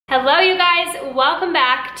Hello you guys, welcome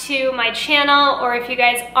back to my channel, or if you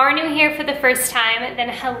guys are new here for the first time, then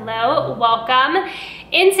hello, welcome.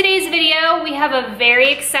 In today's video, we have a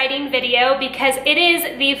very exciting video because it is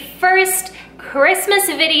the first Christmas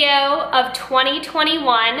video of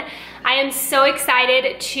 2021. I am so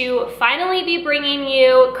excited to finally be bringing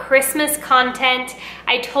you Christmas content.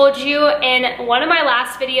 I told you in one of my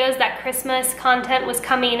last videos that Christmas content was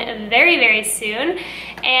coming very, very soon,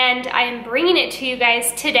 and I am bringing it to you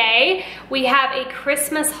guys today. We have a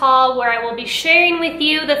Christmas haul where I will be sharing with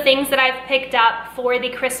you the things that I've picked up for the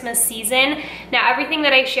Christmas season. Now, everything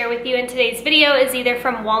that I share with you in today's video is either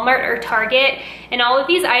from Walmart or Target, and all of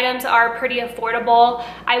these items are pretty affordable.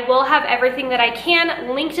 I will have everything that I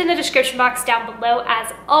can linked in the description box down below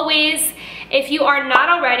as always. If you are not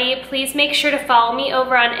already, please make sure to follow me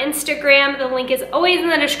over on Instagram. The link is always in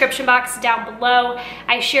the description box down below.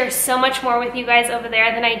 I share so much more with you guys over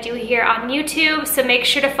there than I do here on YouTube, so make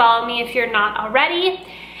sure to follow me if you're not already.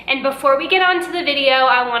 And before we get on to the video,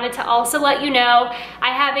 I wanted to also let you know I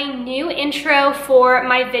have a new intro for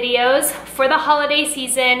my videos for the holiday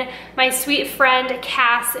season. My sweet friend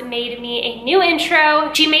Cass made me a new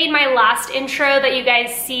intro. She made my last intro that you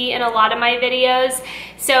guys see in a lot of my videos.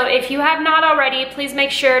 So if you have not already, please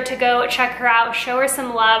make sure to go check her out, show her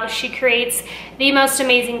some love. She creates the most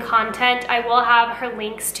amazing content. I will have her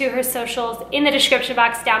links to her socials in the description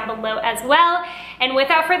box down below as well. And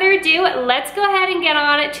without further ado, let's go ahead and get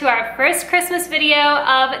on to our first Christmas video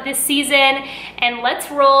of the season, and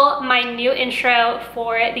let's roll my new intro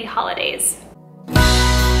for the holidays.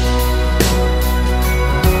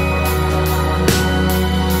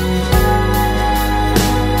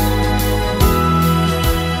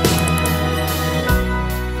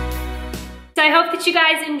 So I hope that you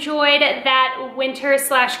guys enjoyed that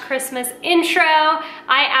winter/Christmas intro.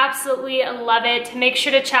 I absolutely love it. Make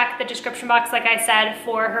sure to check the description box, like I said,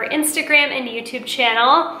 for her Instagram and YouTube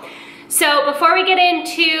channel. So before we get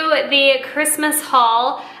into the Christmas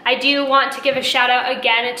haul, I do want to give a shout out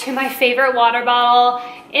again to my favorite water bottle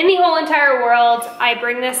in the whole entire world. I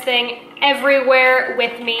bring this thing everywhere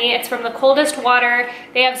with me. It's from the Coldest Water.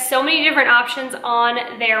 They have so many different options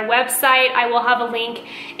on their website. I will have a link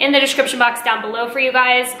in the description box down below for you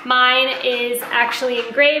guys. Mine is actually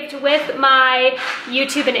engraved with my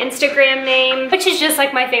YouTube and Instagram name, which is just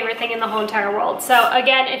like my favorite thing in the whole entire world. So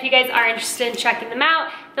again, if you guys are interested in checking them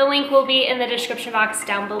out, the link will be in the description box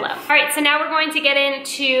down below. All right, so now we're going to get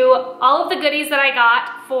into all of the goodies that I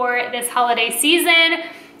got for this holiday season.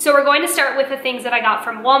 So we're going to start with the things that I got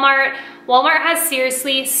from Walmart. Walmart has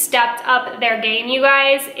seriously stepped up their game, you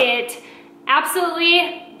guys. It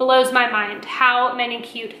absolutely blows my mind how many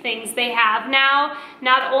cute things they have now,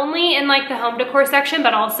 not only in like the home decor section,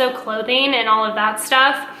 but also clothing and all of that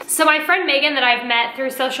stuff. So my friend Megan that I've met through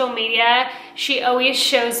social media, she always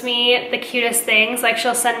shows me the cutest things. Like,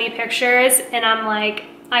 she'll send me pictures and I'm like,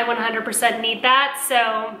 I 100% need that.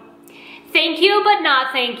 So thank you, but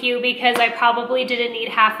not thank you, because I probably didn't need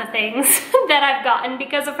half the things that I've gotten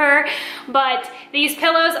because of her. But these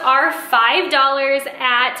pillows are $5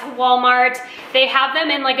 at Walmart. They have them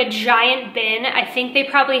in like a giant bin. I think they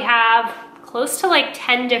probably have close to like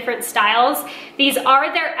 10 different styles. These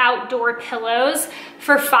are their outdoor pillows.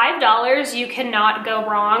 For $5, you cannot go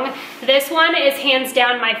wrong. This one is hands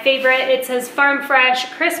down my favorite. It says Farm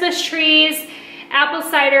Fresh, Christmas trees, apple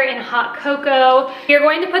cider, and hot cocoa. You're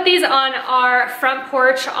going to put these on our front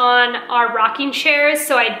porch on our rocking chairs.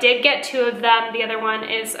 So I did get 2 of them. The other one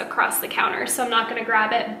is across the counter, so I'm not gonna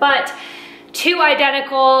grab it. But 2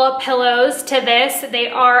 identical pillows to this. They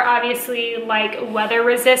are obviously like weather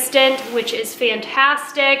resistant, which is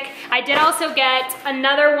fantastic. I did also get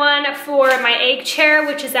another one for my egg chair,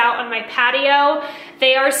 which is out on my patio.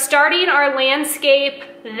 They are starting our landscape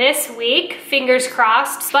this week, fingers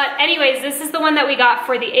crossed. But anyways, this is the one that we got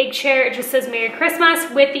for the egg chair. It just says Merry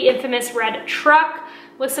Christmas with the infamous red truck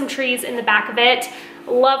with some trees in the back of it.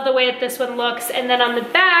 Love the way that this one looks. And then on the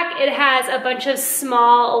back, it has a bunch of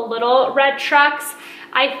small little red trucks.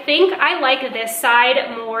 I think I like this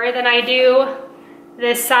side more than I do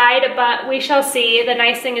this side, but we shall see. The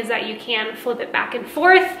nice thing is that you can flip it back and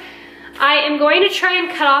forth. I am going to try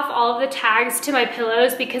and cut off all of the tags to my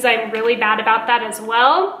pillows because I'm really bad about that as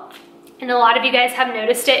well. And a lot of you guys have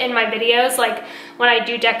noticed it in my videos, like when I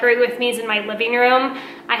do decorate with me's in my living room,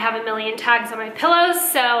 I have a million tags on my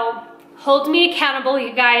pillows. So hold me accountable,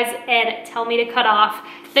 you guys, and tell me to cut off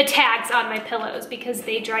the tags on my pillows because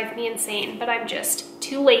they drive me insane, but I'm just too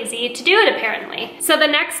too lazy to do it apparently. So the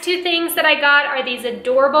next two things that I got are these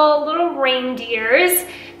adorable little reindeers.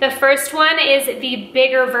 The first one is the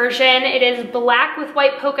bigger version. It is black with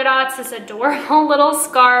white polka dots, this adorable little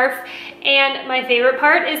scarf. And my favorite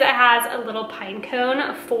part is it has a little pine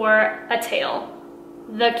cone for a tail.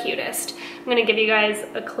 The cutest. I'm gonna give you guys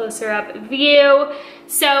a closer up view.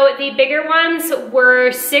 So the bigger ones were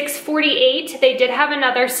 $6.48. They did have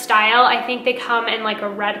another style. I think they come in like a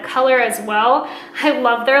red color as well. I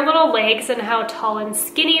love their little legs and how tall and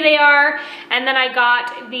skinny they are. And then I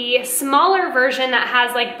got the smaller version that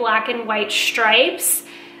has like black and white stripes.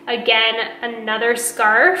 Again, another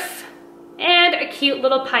scarf and a cute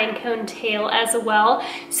little pine cone tail as well.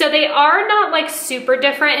 So they are not like super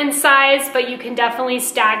different in size, but you can definitely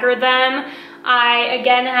stagger them. I,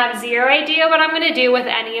 again, have zero idea what I'm gonna do with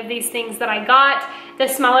any of these things that I got. The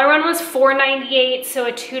smaller one was $4.98, so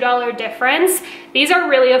a $2 difference. These are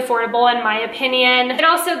really affordable in my opinion. You can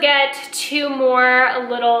also get two more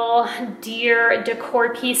little deer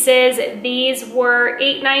decor pieces. These were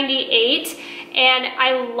 $8.98. And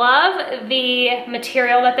I love the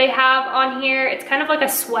material that they have on here. It's kind of like a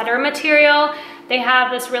sweater material. They have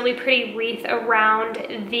this really pretty wreath around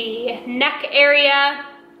the neck area.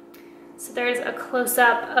 So there's a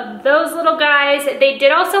close-up of those little guys. They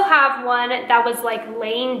did also have one that was like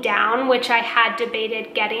laying down, which I had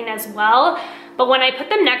debated getting as well. But when I put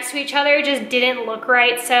them next to each other, it just didn't look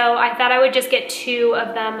right. So I thought I would just get two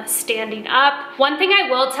of them standing up. One thing I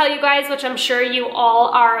will tell you guys, which I'm sure you all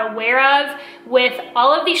are aware of, with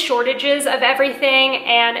all of these shortages of everything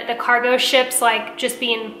and the cargo ships like just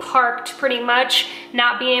being parked pretty much,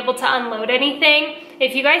 not being able to unload anything,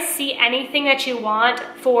 if you guys see anything that you want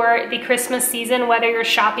for the Christmas season, whether you're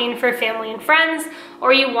shopping for family and friends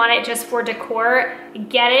or you want it just for decor,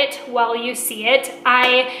 get it while you see it.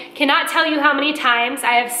 I cannot tell you how many times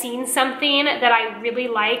I have seen something that I really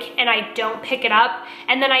like and I don't pick it up,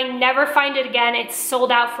 and then I never find it again. It's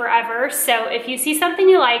sold out forever. So if you see something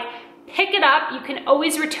you like, pick it up. You can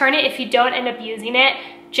always return it if you don't end up using it.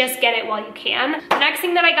 Just get it while you can. The next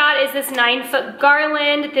thing that I got is this 9-foot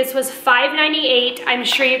garland. This was $5.98. I'm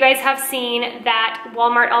sure you guys have seen that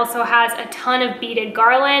Walmart also has a ton of beaded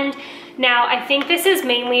garland. Now, I think this is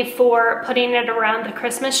mainly for putting it around the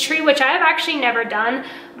Christmas tree, which I have actually never done,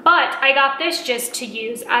 but I got this just to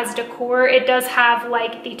use as decor. It does have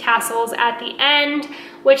like the tassels at the end,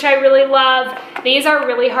 which I really love. These are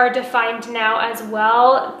really hard to find now as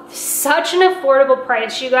well. Such an affordable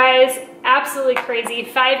price, you guys. Absolutely crazy.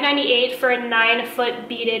 $5.98 for a 9-foot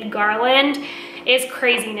beaded garland is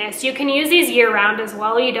craziness. You can use these year-round as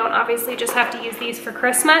well. You don't obviously just have to use these for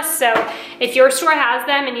Christmas. So if your store has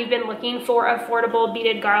them and you've been looking for affordable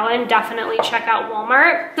beaded garland, definitely check out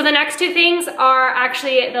Walmart. So the next two things are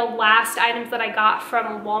actually the last items that I got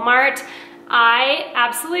from Walmart. I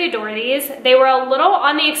absolutely adore these. They were a little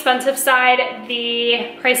on the expensive side.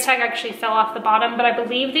 The price tag actually fell off the bottom, but I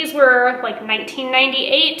believe these were like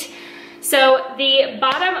 $19.98. So the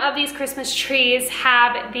bottom of these Christmas trees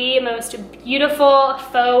have the most beautiful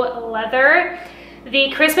faux leather.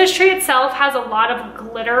 The Christmas tree itself has a lot of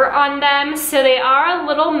glitter on them, so they are a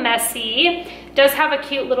little messy. It does have a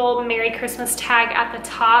cute little Merry Christmas tag at the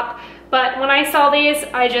top, but when I saw these,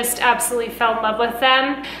 I just absolutely fell in love with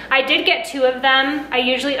them. I did get two of them. I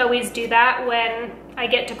usually always do that when I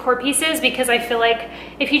get decor pieces because I feel like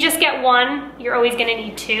if you just get one, you're always gonna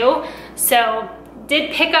need two. So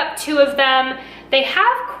did pick up two of them. They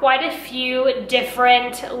have quite a few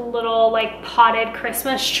different little like potted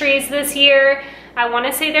Christmas trees this year. I want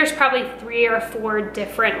to say there's probably 3 or 4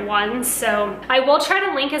 different ones. So I will try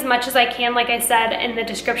to link as much as I can, like I said, in the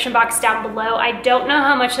description box down below. I don't know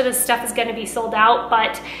how much of this stuff is going to be sold out,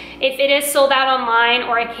 but if it is sold out online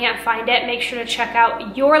or I can't find it, make sure to check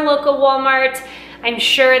out your local Walmart. I'm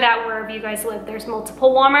sure that wherever you guys live, there's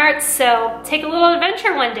multiple Walmarts, so take a little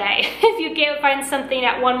adventure one day. If you can't find something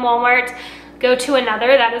at one Walmart, go to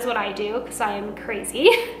another. That is what I do, because I am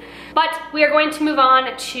crazy. But we are going to move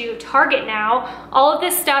on to Target now. All of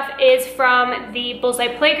this stuff is from the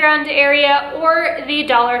Bullseye Playground area or the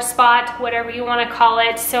Dollar Spot, whatever you want to call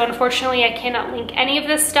it. So unfortunately, I cannot link any of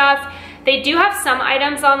this stuff. They do have some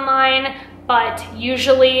items online, but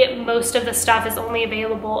usually most of the stuff is only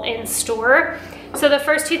available in store. So the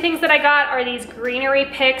first two things that I got are these greenery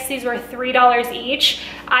picks. These were $3 each.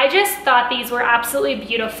 I just thought these were absolutely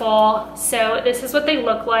beautiful. So this is what they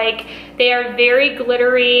look like. They are very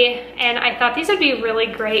glittery, and I thought these would be really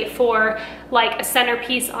great for like a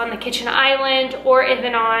centerpiece on the kitchen island or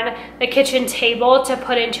even on the kitchen table to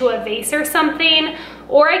put into a vase or something.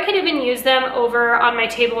 Or I could even use them over on my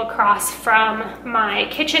table across from my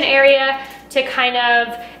kitchen area to kind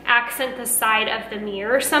of accent the side of the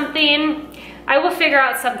mirror or something. I will figure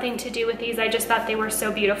out something to do with these. I just thought they were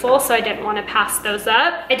so beautiful, so I didn't want to pass those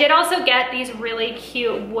up. I did also get these really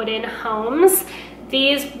cute wooden homes.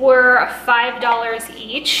 These were $5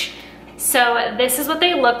 each. So this is what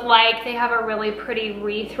they look like. They have a really pretty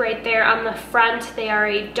wreath right there on the front. They are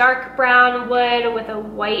a dark brown wood with a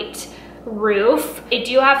white roof. They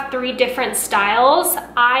do have 3 different styles.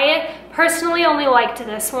 I personally only liked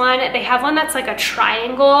this one. They have one that's like a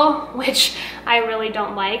triangle, which I really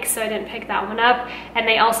don't like, so I didn't pick that one up. And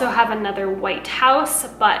they also have another white house,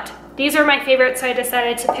 but these are my favorites, so I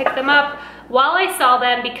decided to pick them up while I saw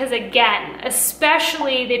them, because again,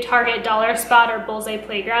 especially the Target Dollar Spot or Bullseye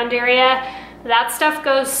Playground area, that stuff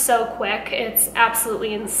goes so quick. It's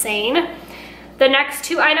absolutely insane. The next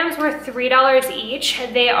 2 items were $3 each.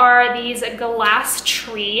 They are these glass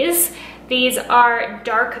trees. These are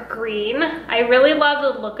dark green. I really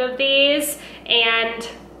love the look of these, and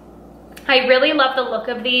I really love the look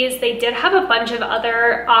of these. They did have a bunch of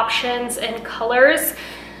other options and colors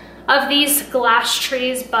of these glass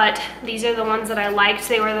trees, but these are the ones that I liked.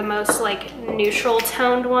 They were the most like neutral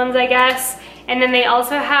toned ones, I guess. And then they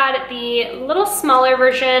also had the little smaller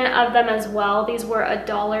version of them as well. These were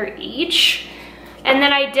 $1 each. And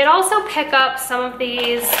then I did also pick up some of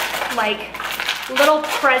these like little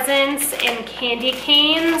presents and candy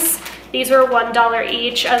canes. These were $1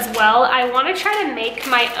 each as well. I want to try to make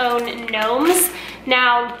my own gnomes.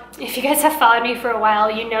 Now, if you guys have followed me for a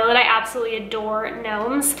while, you know that I absolutely adore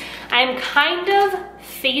gnomes. I'm kind of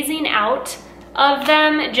phasing out of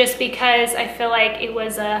them just because I feel like it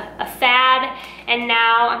was a fad, and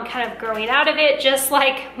now I'm kind of growing out of it, just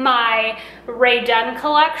like my Ray Dunn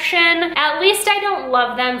collection. At least I don't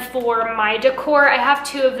love them for my decor. I have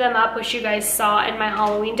 2 of them up, which you guys saw in my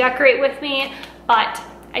Halloween decorate with me, but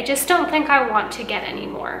I just don't think I want to get any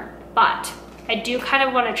more. But I do kind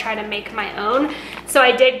of want to try to make my own. So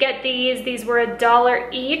I did get these. These were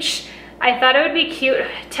 $1 each. I thought it would be cute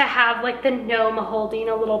to have like the gnome holding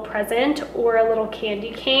a little present or a little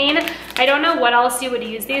candy cane. I don't know what else you would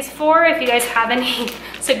use these for. If you guys have any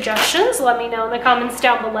suggestions, let me know in the comments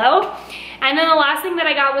down below. And then the last thing that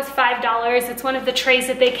I got was $5. It's one of the trays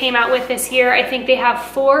that they came out with this year. I think they have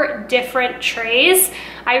 4 different trays.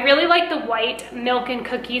 I really like the white milk and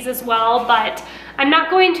cookies as well, but I'm not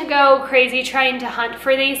going to go crazy trying to hunt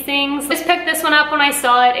for these things. I just picked this one up when I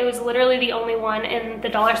saw it. It was literally the only one in the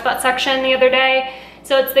dollar spot section the other day.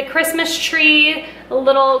 So it's the Christmas tree, a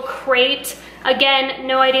little crate. Again,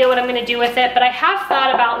 no idea what I'm gonna do with it, but I have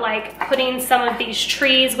thought about like putting some of these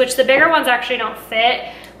trees, which the bigger ones actually don't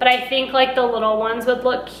fit, but I think like the little ones would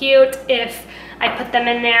look cute if I put them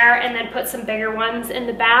in there and then put some bigger ones in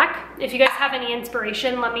the back. If you guys have any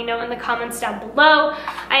inspiration, let me know in the comments down below.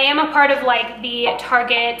 I am a part of like the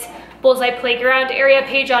Target Bullseye Playground area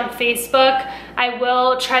page on Facebook. I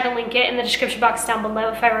will try to link it in the description box down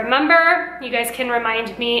below if I remember. You guys can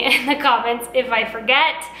remind me in the comments if I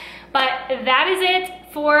forget. But that is it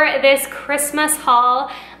for this Christmas haul.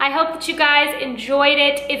 I hope that you guys enjoyed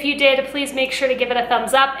it. If you did, please make sure to give it a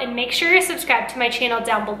thumbs up and make sure you're subscribed to my channel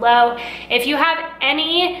down below. If you have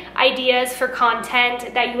any ideas for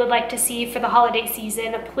content that you would like to see for the holiday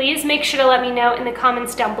season, please make sure to let me know in the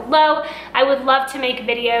comments down below. I would love to make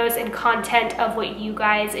videos and content of what you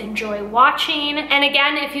guys enjoy watching. And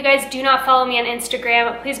again, if you guys do not follow me on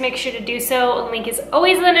Instagram, please make sure to do so. The link is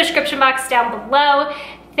always in the description box down below.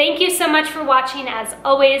 Thank you so much for watching as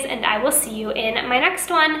always, and I will see you in my next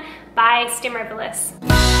one. Bye, stay marvelous.